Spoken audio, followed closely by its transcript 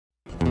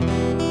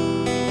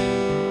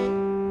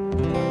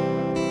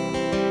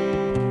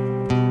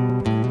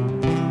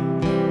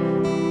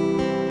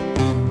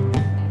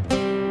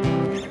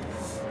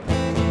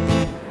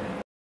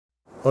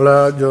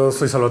Hola, yo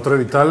soy Salvatore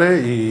Vitale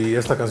y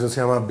esta canción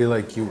se llama Be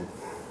Like You.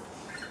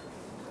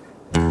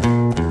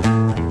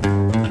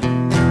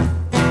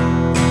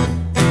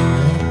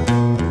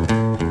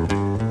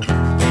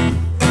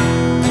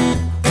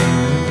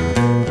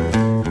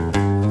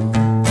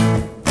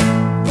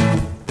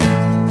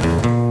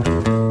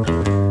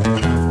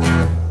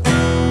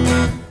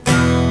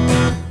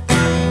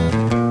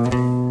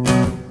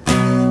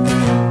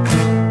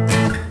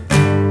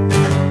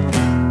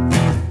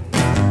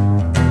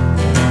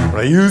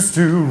 I used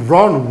to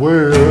run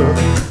away.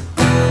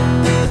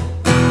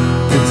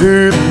 It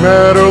didn't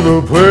matter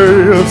the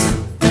place.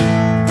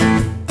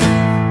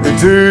 It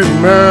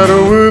didn't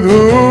matter with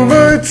whom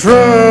I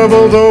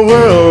traveled or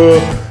where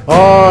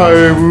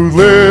I would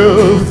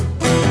live.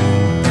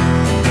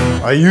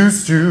 I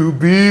used to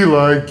be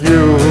like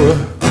you,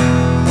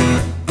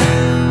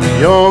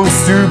 young,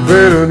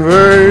 stupid, and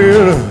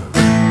vain,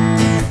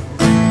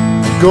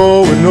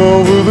 going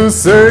over the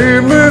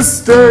same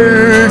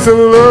mistakes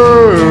and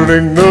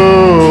learning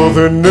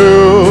nothing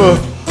new.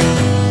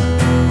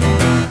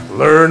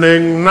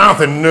 Learning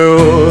nothing new.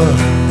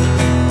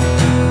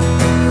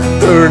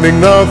 Learning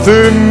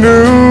nothing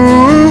new.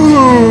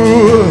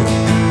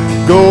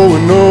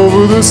 Going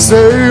over the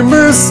same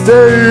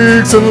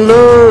mistakes and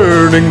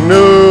learning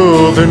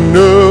nothing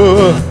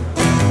new.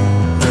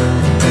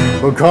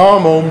 But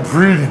come on,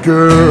 pretty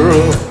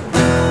girl,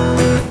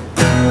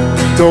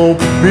 don't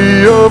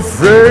be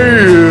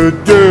afraid,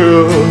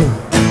 girl.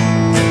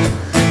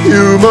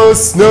 You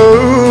must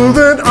know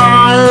that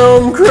I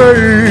am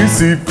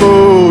crazy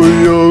for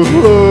your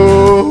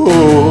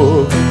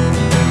love.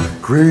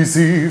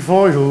 Crazy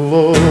for your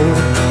love.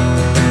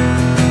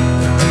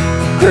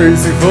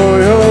 Crazy for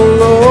your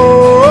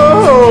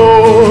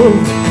love.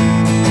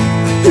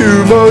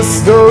 You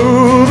must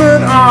know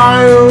that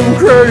I am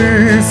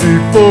crazy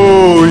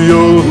for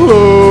your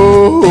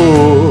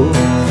love.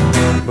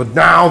 But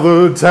now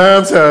the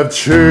times have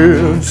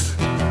changed.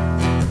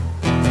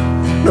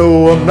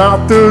 No, I'm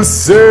not the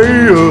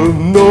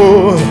same,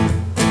 no.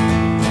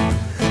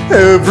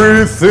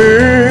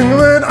 Everything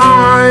that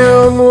I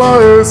am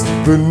lies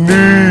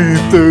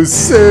beneath the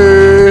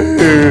sand.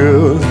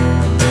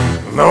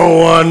 No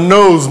one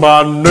knows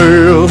my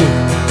name.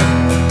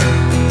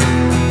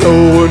 No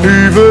one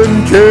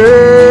even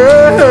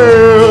cares.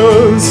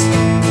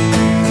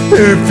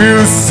 If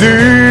you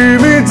see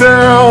me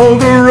down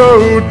the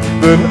road,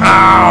 then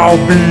I'll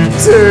be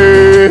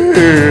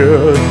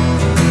dead.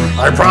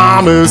 I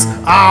promise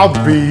I'll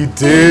be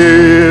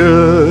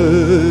dead.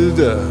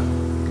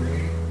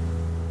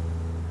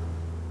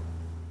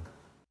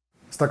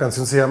 Esta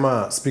canción se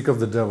llama Speak of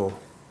the Devil.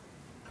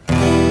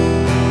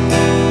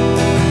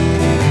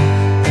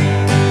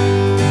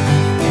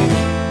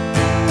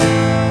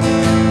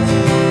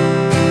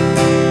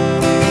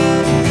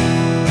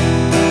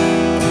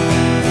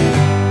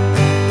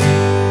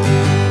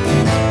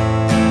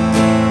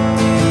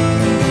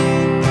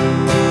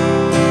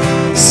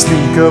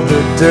 Speak of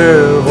the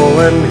devil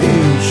and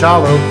he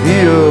shall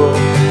appear.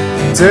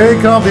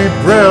 Take a deep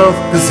breath,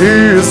 cause he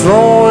is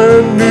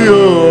drawing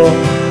near.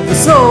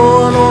 There's no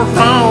one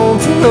around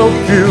to help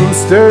you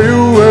stay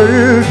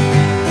awake.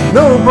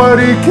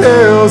 Nobody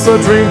cares, so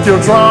drink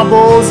your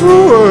troubles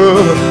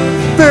away.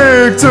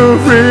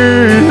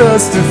 Victory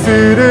has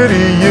defeated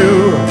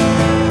you.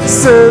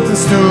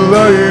 Sentence to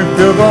life,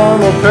 you're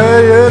gonna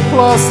pay it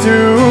plus 2.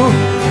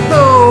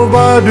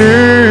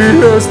 Nobody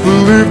has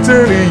believed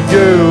in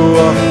you.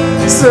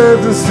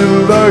 Sentence to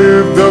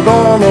life, you're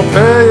gonna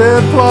pay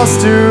it plus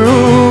 2.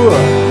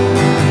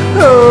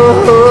 Oh,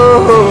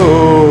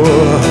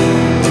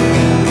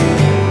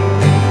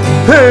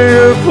 pay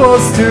it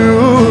plus 2.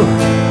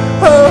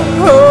 Oh,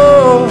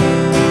 oh,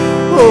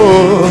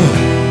 oh.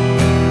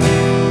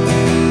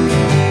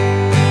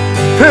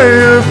 Pay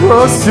it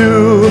plus 2.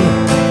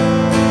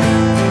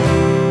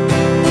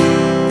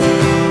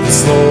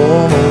 There's no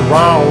one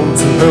around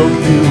to help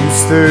you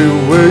stay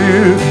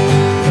awake.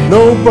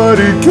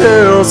 Nobody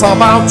cares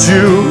about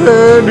you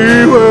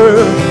anyway.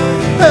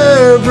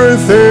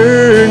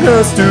 Everything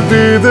has to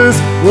be this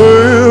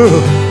way.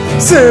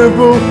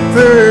 Simple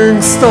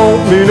things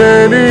don't mean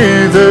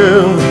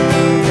anything.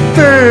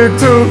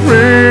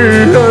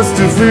 Victory has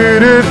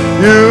defeated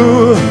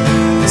you.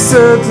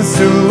 Sentence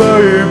to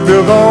life,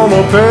 you're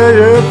gonna pay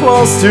it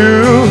plus 2.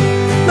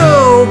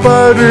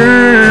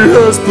 Nobody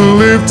has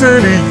believed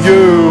in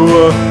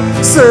you.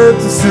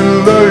 Sentence to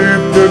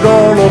life, you're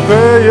gonna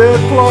pay it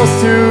plus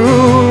 2.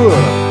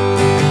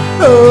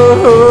 Oh,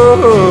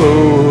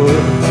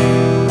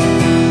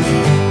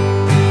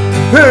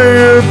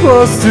 pay it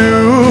plus 2.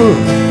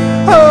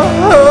 Oh,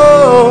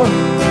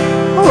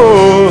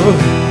 oh,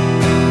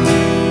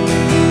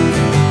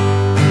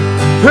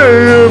 pay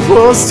it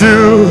plus 2.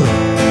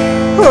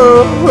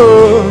 Oh,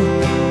 oh,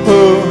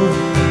 oh,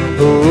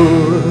 oh.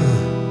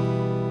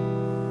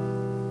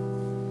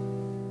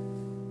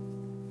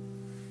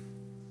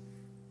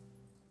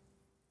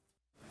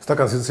 Esta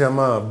canción se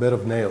llama Bed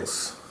of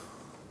Nails.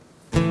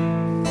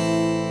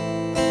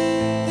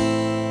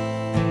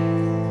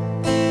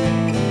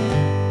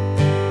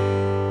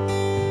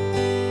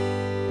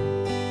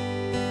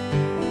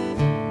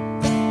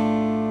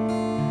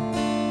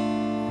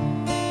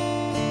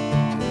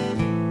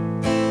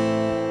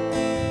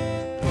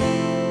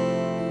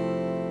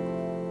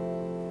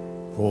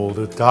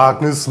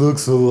 darkness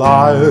looks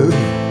alive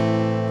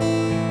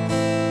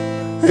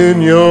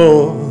in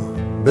your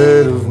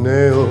bed of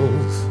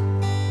nails.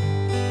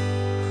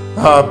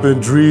 I've been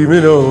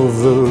dreaming of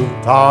the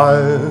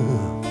time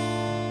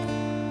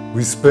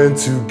we spent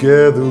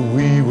together,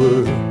 we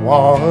were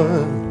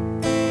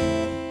one.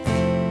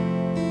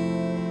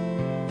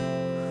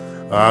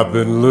 I've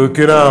been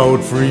looking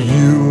out for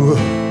you,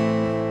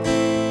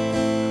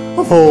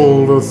 of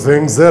all the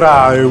things that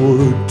I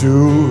would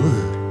do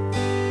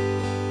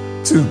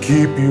to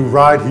keep you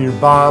right here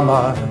by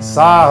my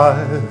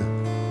side.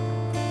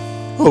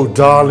 Oh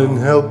darling,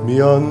 help me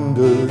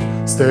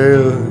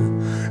understand.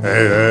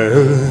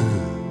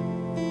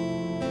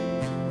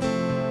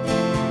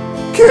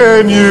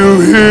 Can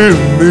you hear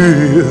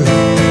me?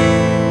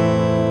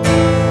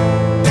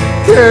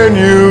 Can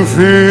you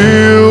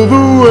feel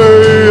the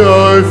way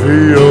I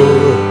feel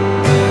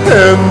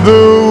and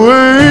the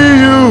way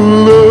you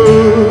look?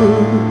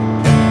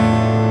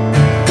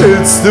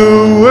 It's the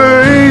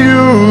way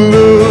you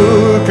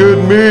look at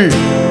me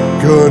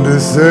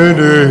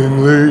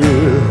condescendingly.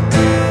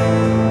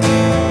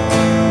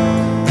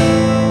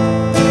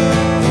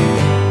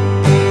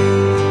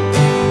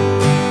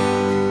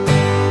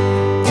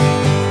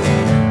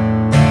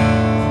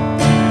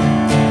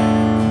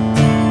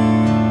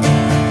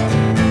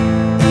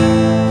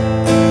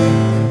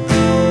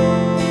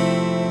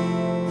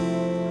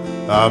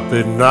 I've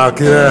been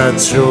knocking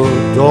at your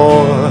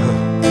door,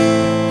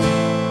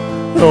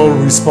 no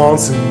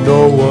response and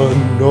no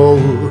one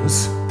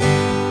knows.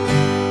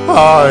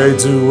 I'd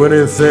do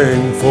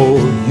anything for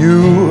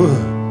you,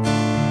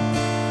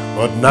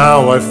 but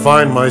now I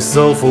find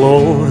myself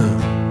alone.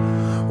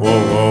 Whoa,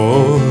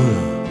 whoa.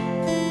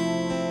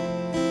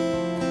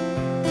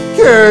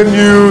 Can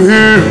you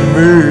hear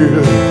me?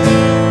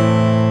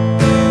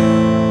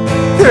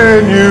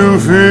 Can you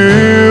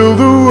feel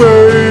the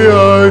way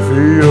I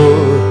feel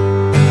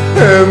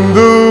and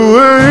the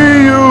way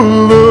you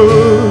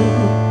look?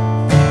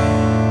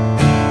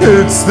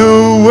 It's the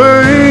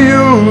way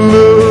you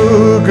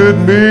look at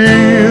me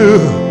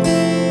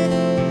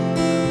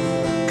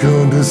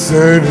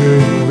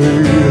condescendingly.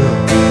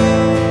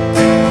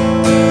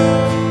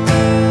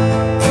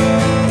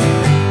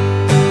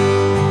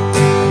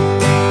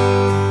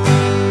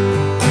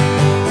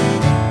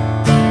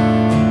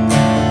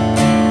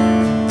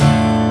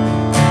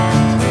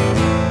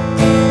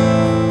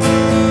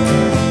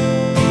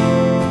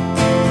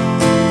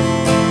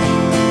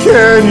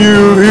 Can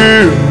you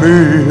hear me?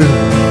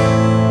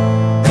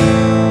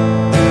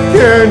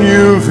 Can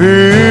you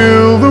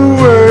feel the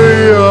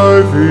way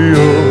I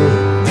feel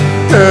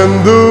and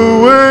the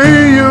way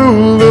you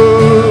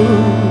look?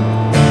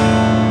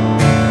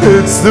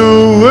 It's the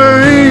way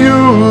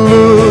you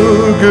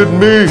look at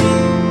me.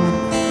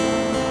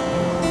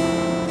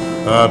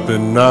 I've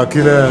been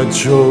knocking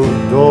at your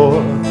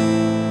door,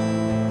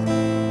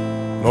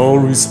 no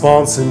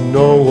response and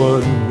no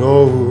one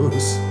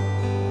knows.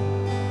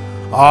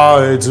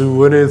 I'd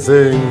do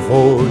anything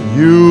for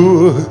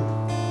you,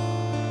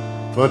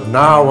 but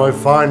now I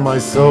find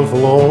myself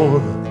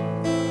alone.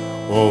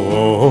 Oh,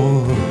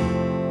 oh.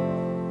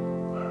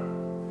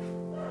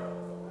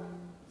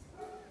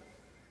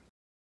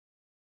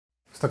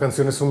 Esta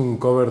canción es un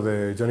cover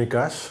de Johnny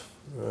Cash.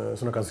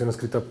 Es una canción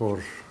escrita por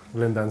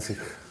Danzig.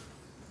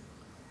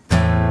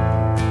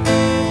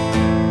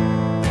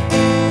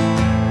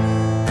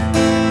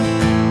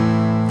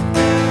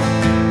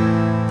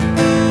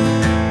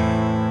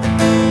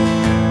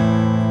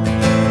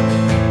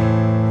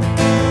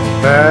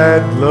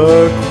 Bad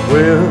luck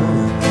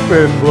wind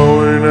been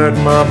blowing at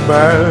my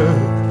back.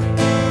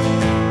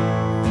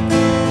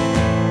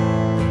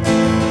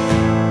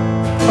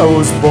 I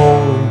was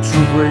born to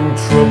bring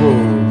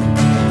trouble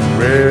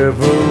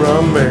wherever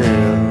I'm at.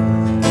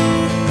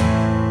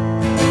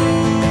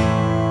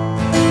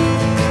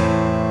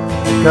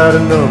 Got a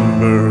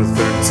number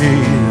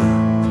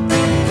 13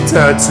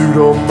 tattooed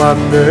on my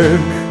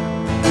neck.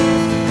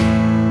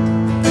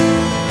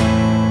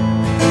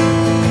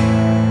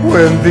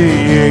 When the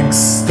ink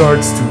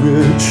starts to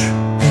itch,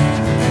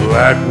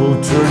 black will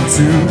turn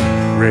to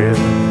red.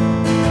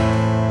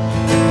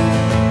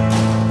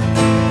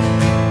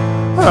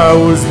 I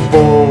was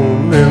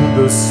born in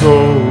the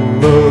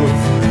soul of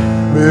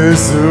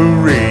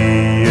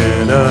misery,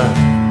 and I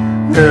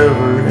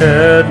never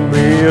had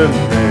me a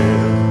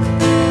man.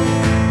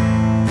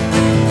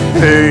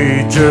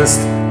 They just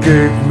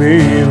gave me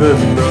the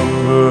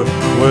number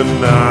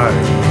when I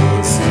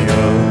was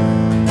young.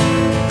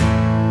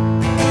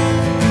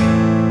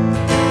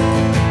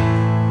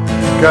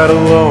 Got a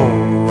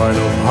long line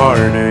of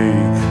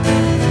heartache,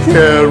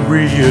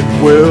 carry it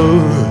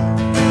well.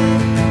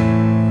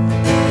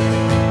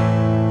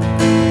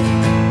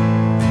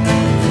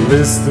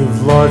 List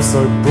of lives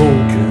I've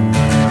broken,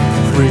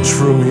 reach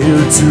from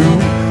here to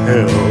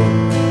hell.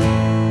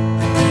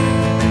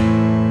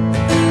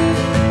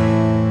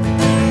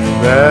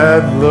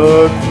 Bad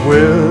luck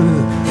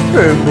wind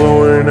been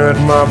blowing at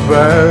my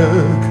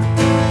back.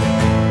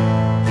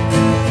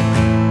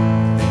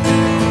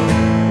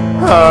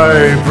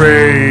 I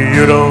pray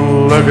you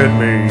don't look at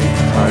me,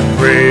 I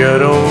pray I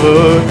don't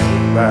look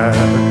back.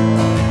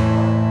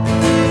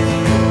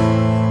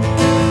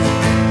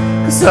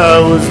 'Cause I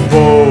was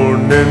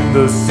born in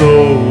the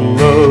soul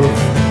of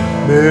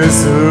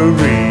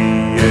misery,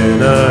 and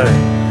I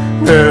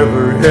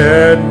never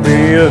had me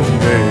a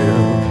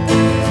name.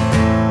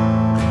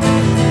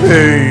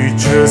 They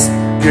just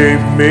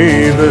gave me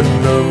the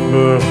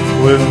number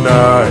when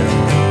I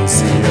was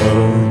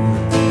young.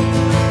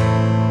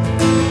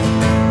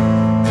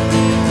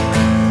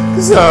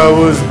 'Cause I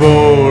was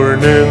born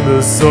in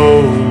the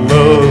soul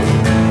of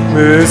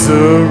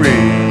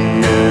misery,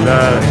 and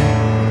I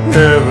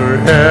never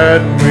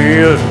had me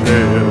a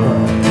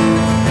name.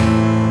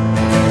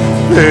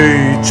 They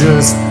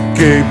just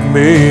gave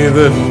me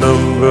the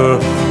number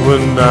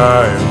when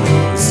I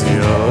was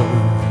young.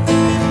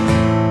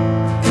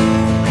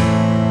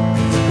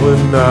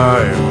 When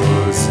I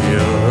was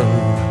young.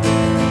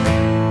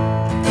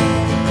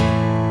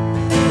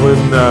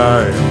 When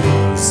I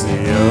was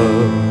young.